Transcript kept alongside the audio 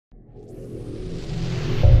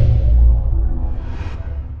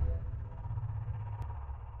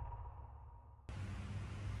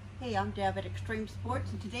Hey, I'm Deb at Extreme Sports,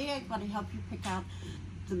 and today I'm going to help you pick out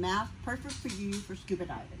the mask perfect for you for scuba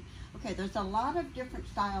diving. Okay, there's a lot of different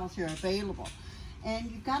styles here available, and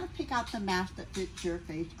you've got to pick out the mask that fits your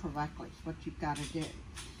face correctly. Is what you've got to do.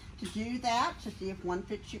 To do that, to see if one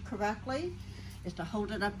fits you correctly, is to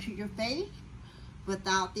hold it up to your face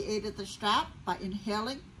without the aid of the strap by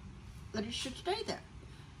inhaling, but it should stay there.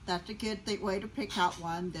 That's a good way to pick out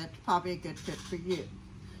one that's probably a good fit for you.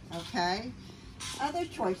 Okay? Other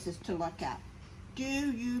choices to look at. Do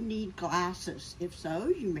you need glasses? If so,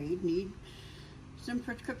 you may need some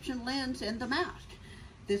prescription lens in the mask.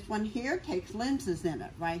 This one here takes lenses in it,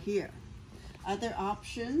 right here. Other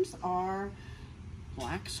options are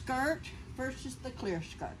black skirt versus the clear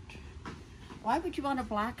skirt. Why would you want a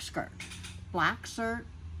black skirt? Black skirt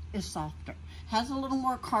is softer. Has a little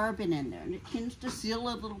more carbon in there, and it tends to seal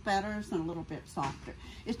a little better, it's a little bit softer.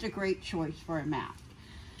 It's a great choice for a mask.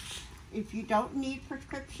 If you don't need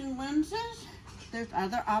prescription lenses, there's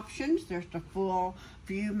other options. There's the full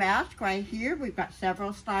view mask right here. We've got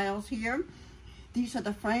several styles here. These are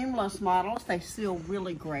the frameless models. They seal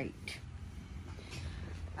really great.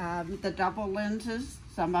 The double lenses,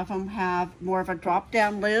 some of them have more of a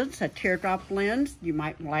drop-down lens, a teardrop lens. You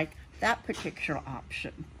might like that particular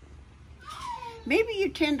option. Maybe you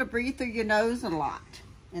tend to breathe through your nose a lot.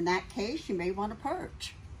 In that case, you may want a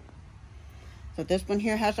purge. So this one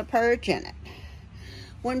here has a purge in it.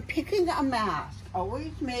 When picking a mask,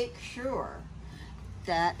 always make sure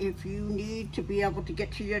that if you need to be able to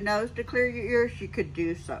get to your nose to clear your ears, you could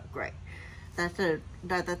do so. Great. That's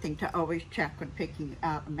another thing to always check when picking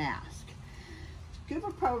out a mask.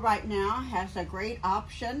 Scuba Pro right now has a great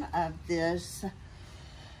option of this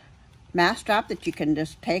mask strap that you can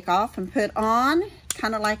just take off and put on.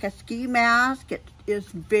 Kind of like a ski mask. It is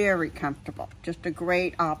very comfortable. Just a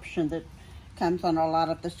great option that comes on a lot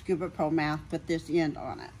of the Scuba Pro mask with this end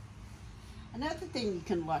on it. Another thing you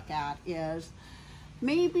can look at is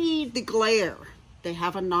maybe the glare. They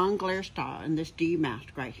have a non-glare style in this D mask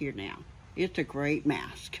right here now. It's a great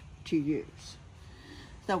mask to use.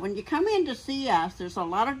 So when you come in to see us, there's a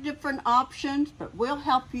lot of different options, but we'll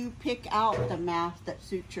help you pick out the mask that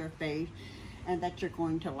suits your face and that you're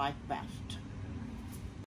going to like best.